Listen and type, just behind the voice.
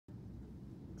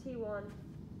T1.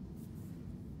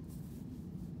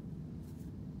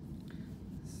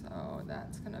 So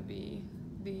that's gonna be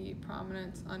the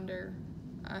prominence under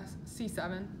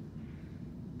C7.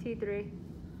 T3.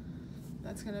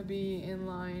 That's gonna be in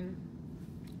line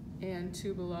and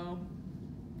 2 below.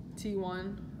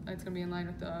 T1, it's gonna be in line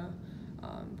with the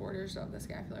borders of the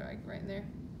scapula, like right in there.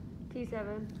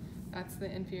 T7. That's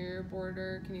the inferior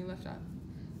border. Can you lift up?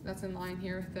 That's in line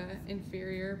here with the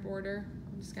inferior border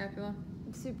of the scapula.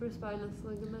 Supraspinous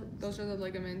ligaments. Those are the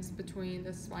ligaments between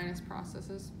the spinous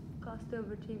processes.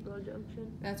 Costovertebral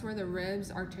junction. That's where the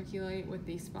ribs articulate with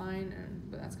the spine,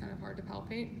 but that's kind of hard to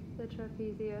palpate. The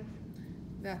trapezius.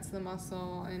 That's the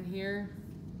muscle in here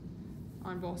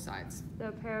on both sides.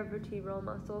 The paravertebral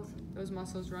muscles. Those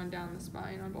muscles run down the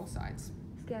spine on both sides.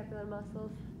 Scapular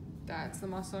muscles. That's the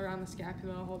muscle around the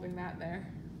scapula holding that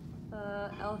there.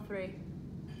 L3.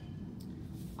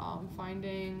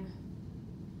 Finding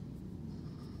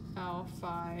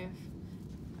L5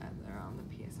 around the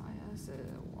PSIS.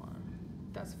 1.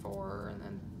 That's 4 and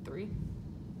then 3.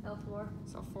 L4.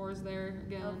 So 4 is there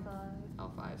again.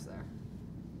 L5. L5's there.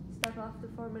 Step off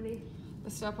deformity. The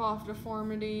step-off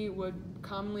deformity would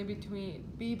commonly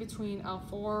be between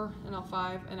L4 and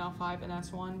L5 and L5 and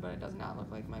S1, but it does not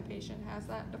look like my patient has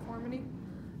that deformity.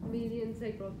 Median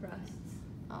sacral crests.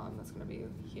 That's going to be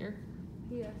here.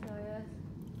 PSIS.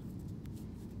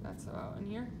 That's about in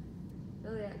here.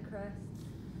 Iliac crest.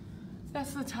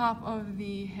 That's the top of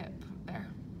the hip there.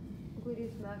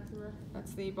 Gluteus maximus.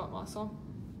 That's the butt muscle.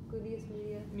 Gluteus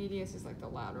medius. Medius is like the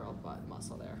lateral butt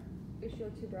muscle there.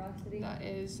 Ischial tuberosity. That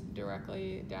is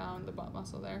directly down the butt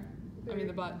muscle there.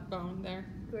 The butt bone there.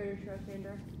 Greater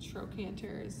trochanter.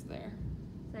 Trochanter is there.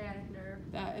 Sciatic nerve.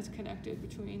 That is connected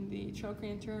between the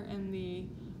trochanter and the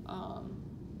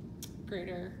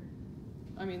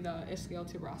the ischial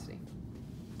tuberosity.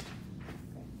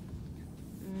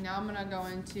 Now I'm gonna go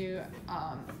into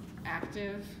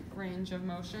active range of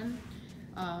motion.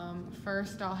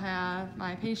 First, I'll have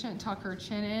my patient tuck her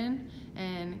chin in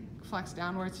and flex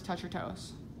downwards to touch her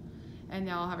toes. And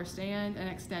now I'll have her stand and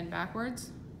extend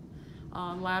backwards.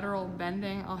 Lateral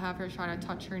bending, I'll have her try to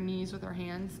touch her knees with her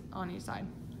hands on each side.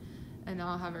 And then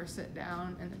I'll have her sit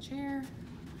down in the chair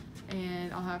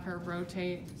and I'll have her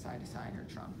rotate side to side her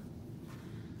trunk.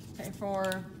 Okay,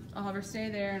 I'll have her stay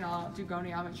there and I'll do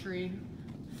goniometry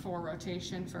for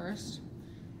rotation first.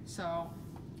 So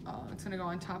it's gonna go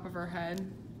on top of her head.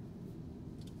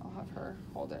 I'll have her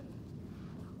hold it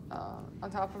on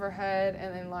top of her head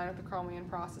and then line up the chromium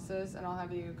processes, and I'll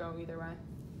have you go either way.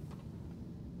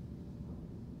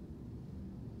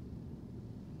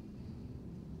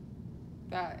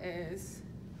 That is,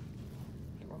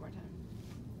 okay, one more time.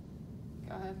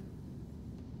 Go ahead.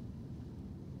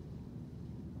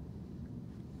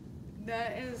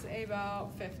 That is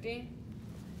about 50.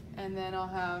 And then I'll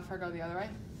have her go the other way.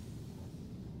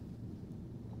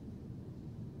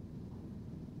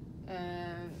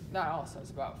 And that also is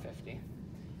about 50.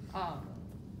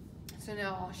 So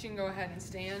now she can go ahead and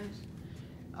stand.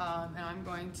 And I'm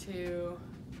going to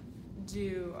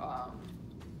do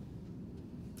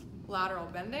lateral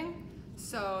bending.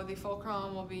 So the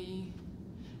fulcrum will be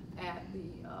at the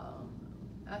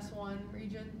S1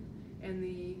 region and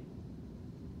the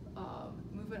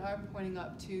movement arm pointing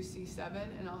up to C7,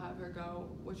 and I'll have her go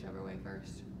whichever way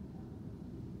first.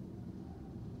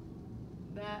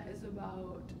 That is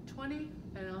about 20,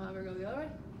 and I'll have her go the other way.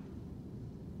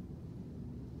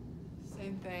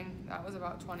 Same thing, that was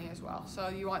about 20 as well. So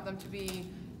you want them to be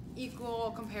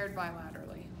equal compared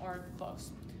bilaterally, or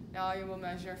close. Now you will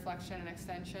measure flexion and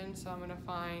extension, so I'm gonna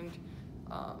find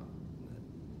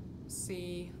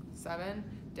C7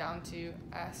 down to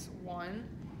S1,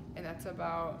 and that's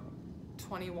about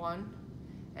 21,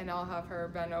 and I'll have her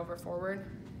bend over forward,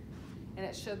 and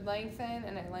it should lengthen,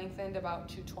 and it lengthened about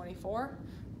to 24,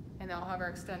 and I'll have her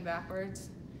extend backwards,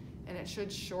 and it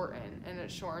should shorten, and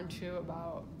it shortened to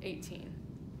about 18.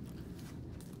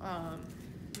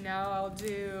 Now I'll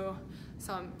do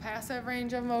some passive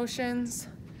range of motions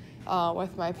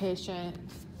with my patient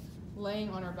laying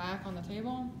on her back on the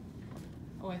table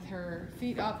with her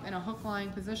feet up in a hook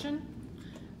lying position.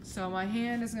 So my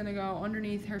hand is gonna go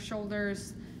underneath her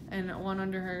shoulders and one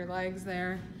under her legs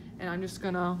there, and I'm just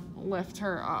gonna lift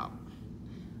her up.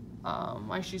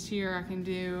 While she's here, I can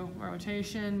do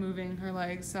rotation, moving her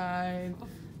legs side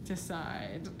to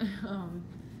side.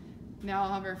 Now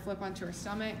I'll have her flip onto her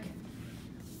stomach,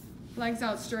 legs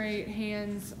out straight,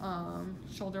 hands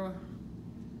shoulder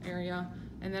area,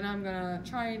 and then I'm gonna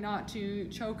try not to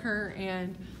choke her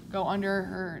and go under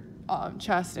her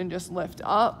chest and just lift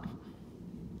up.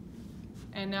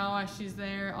 And now as she's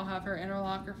there, I'll have her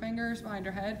interlock her fingers behind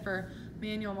her head for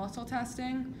manual muscle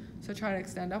testing. So try to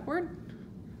extend upward.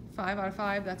 5 out of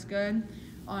 5, that's good.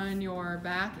 On your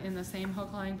back in the same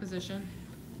hook lying position.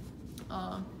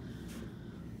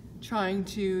 Trying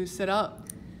to sit up.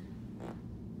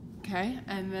 Okay,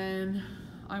 and then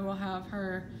I will have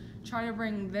her try to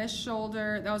bring this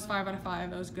shoulder, that was 5 out of 5,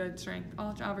 that was good strength.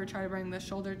 I'll have her try to bring this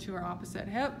shoulder to her opposite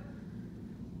hip.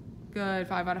 Good,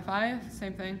 5 out of 5,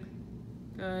 same thing.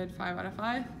 Good, 5 out of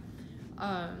 5.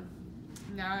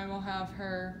 Now I will have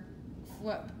her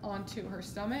flip onto her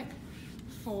stomach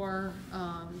for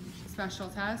special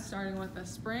tests, starting with the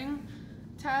spring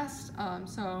test.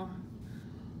 So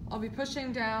I'll be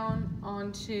pushing down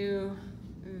onto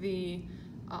the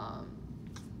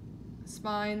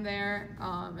spine there,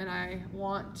 and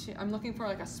I'm looking for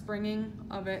like a springing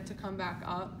of it to come back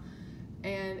up.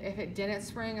 And if it didn't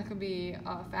spring, it could be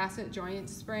a facet joint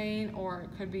sprain, or it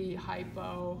could be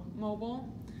hypomobile.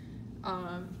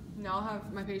 Now I'll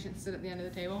have my patient sit at the end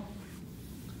of the table.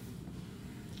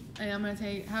 And I'm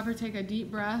gonna have her take a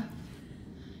deep breath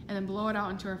and then blow it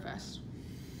out into her fist.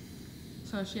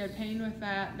 So if she had pain with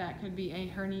that, that could be a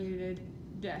herniated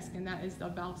disc, and that is the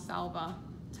Valsalva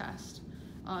test.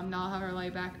 Now I'll have her lay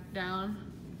back down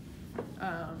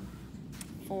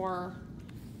for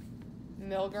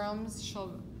milligrams.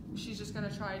 She's just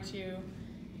gonna try to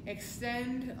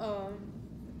extend,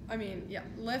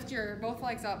 lift your both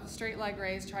legs up, straight leg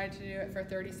raise, try to do it for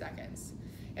 30 seconds.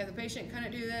 If the patient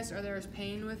couldn't do this or there was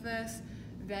pain with this,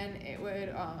 then it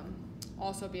would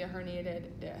also be a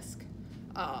herniated disc.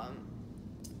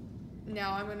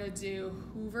 Now I'm gonna do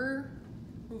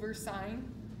Hoover sign.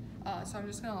 So I'm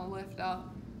just gonna lift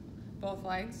up both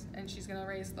legs, and she's gonna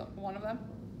raise one of them.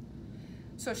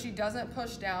 So she doesn't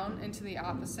push down into the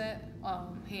opposite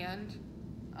hand.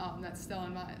 That's still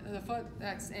the foot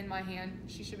that's in my hand,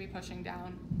 she should be pushing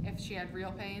down if she had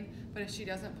real pain. But if she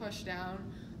doesn't push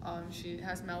down, she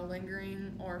has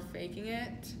malingering or faking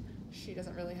it, she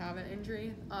doesn't really have an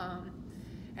injury.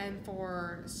 And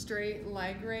for straight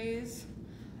leg raise,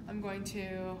 I'm going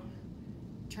to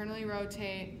internally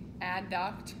rotate,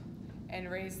 adduct, and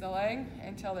raise the leg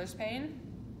until there's pain.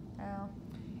 Ow.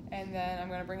 And then I'm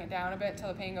going to bring it down a bit till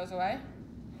the pain goes away.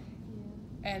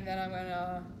 Yeah. And then I'm going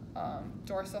to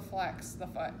dorsiflex the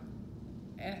foot.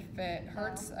 And if it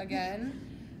hurts again,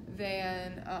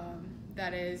 then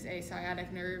that is a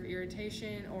sciatic nerve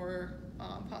irritation or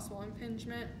possible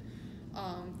impingement.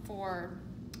 For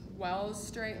Wells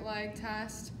straight leg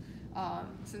test,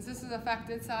 since this is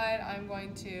affected side, I'm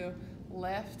going to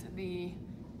lift the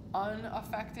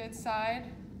unaffected side.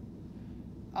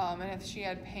 And if she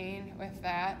had pain with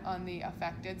that on the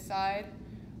affected side,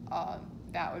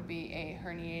 that would be a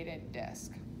herniated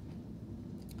disc.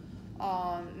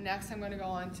 Next, I'm going to go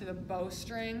on to the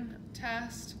bowstring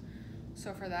test.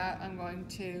 So for that, I'm going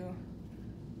to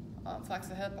flex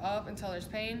the hip up until there's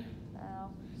pain. Ow.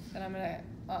 Then I'm going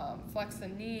to flex the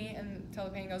knee until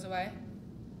the pain goes away.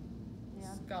 Yeah.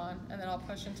 It's gone. And then I'll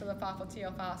push into the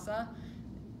popliteal fossa.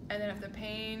 And then if the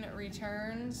pain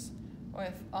returns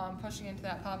with pushing into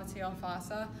that popliteal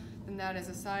fossa, then that is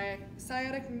a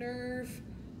sciatic nerve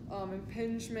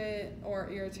impingement or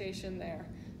irritation there.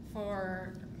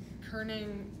 For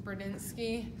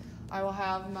Kerning-Brudzinski, I will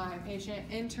have my patient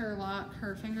interlock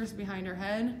her fingers behind her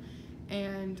head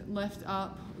and lift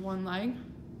up one leg.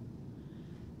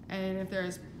 And if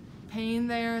there's pain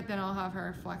there, then I'll have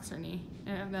her flex her knee.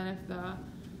 And then if the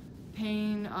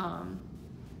pain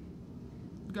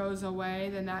goes away,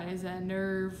 then that is a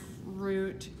nerve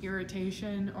root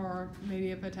irritation or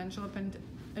maybe a potential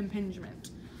impingement.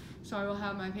 So I will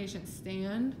have my patient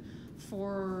stand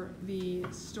for the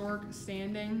stork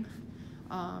standing,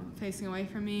 facing away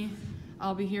from me.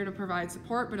 I'll be here to provide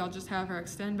support, but I'll just have her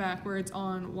extend backwards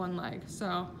on one leg,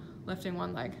 so lifting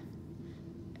one leg.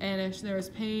 And if there's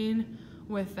pain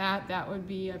with that, that would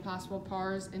be a possible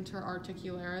pars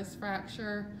interarticularis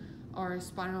fracture or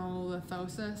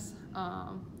spinolithosis.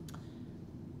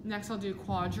 Next I'll do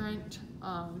quadrant.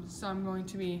 So I'm going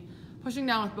to be pushing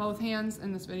down with both hands.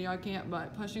 In this video I can't,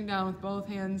 but pushing down with both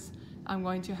hands, I'm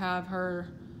going to have her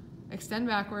extend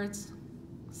backwards,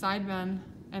 side bend,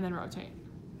 and then rotate.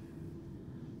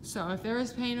 So if there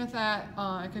is pain with that,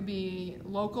 it could be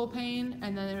local pain,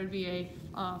 and then it would be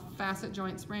a facet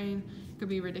joint sprain. It could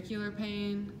be radicular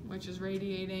pain, which is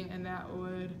radiating, and that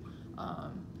would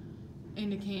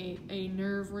indicate a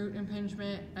nerve root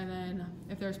impingement. And then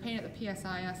if there's pain at the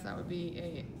PSIS, that would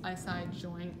be a SI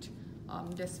joint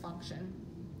dysfunction.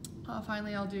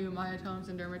 Finally, I'll do myotones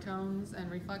and dermatones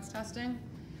and reflex testing.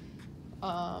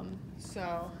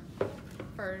 So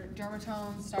for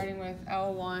dermatones, starting with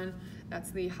L1, That's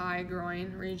the high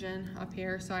groin region up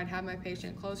here. So I'd have my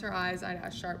patient close her eyes, I'd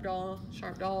have sharp dull,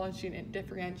 and she didn't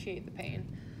differentiate the pain.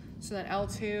 So then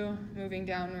L2, moving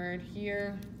downward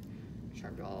here,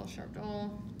 sharp dull,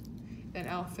 then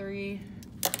L3,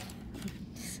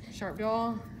 sharp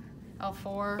dull,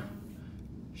 L4,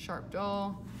 sharp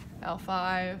dull,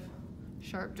 L5,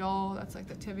 sharp dull, that's like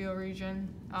the tibial region.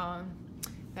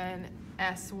 Then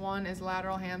S1 is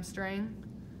lateral hamstring,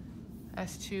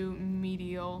 S2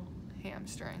 medial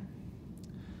hamstring.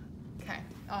 Okay,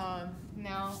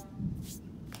 now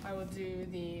I will do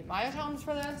the myotones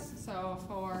for this. So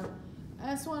for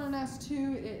S1 and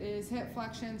S2, it is hip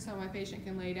flexion, so my patient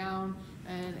can lay down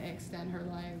and extend her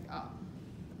leg up.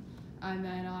 And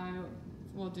then I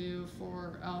will do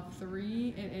for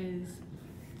L3, it is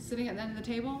sitting at the end of the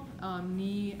table,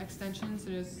 knee extension, so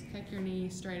just kick your knee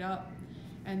straight up.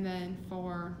 And then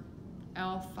for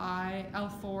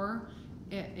L4,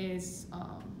 it is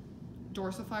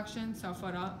dorsiflexion, so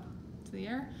foot up to the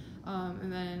air.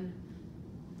 And then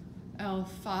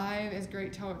L5 is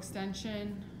great toe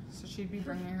extension, so she'd be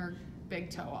bringing her big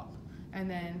toe up. And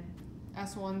then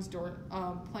S1's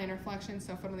plantar flexion,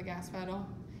 so foot on the gas pedal.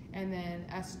 And then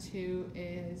S2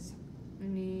 is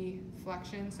knee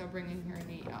flexion, so bringing her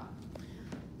knee up.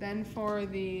 Then for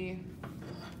the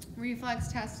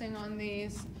reflex testing on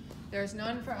these, there's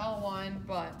none for L1,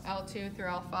 but L2 through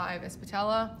L5 is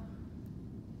patella.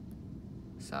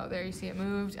 So there you see it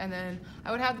moved. And then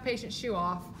I would have the patient's shoe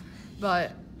off,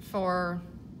 but for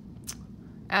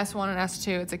S1 and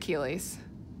S2, it's Achilles.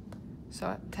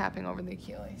 So tapping over the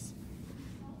Achilles.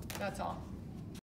 That's all.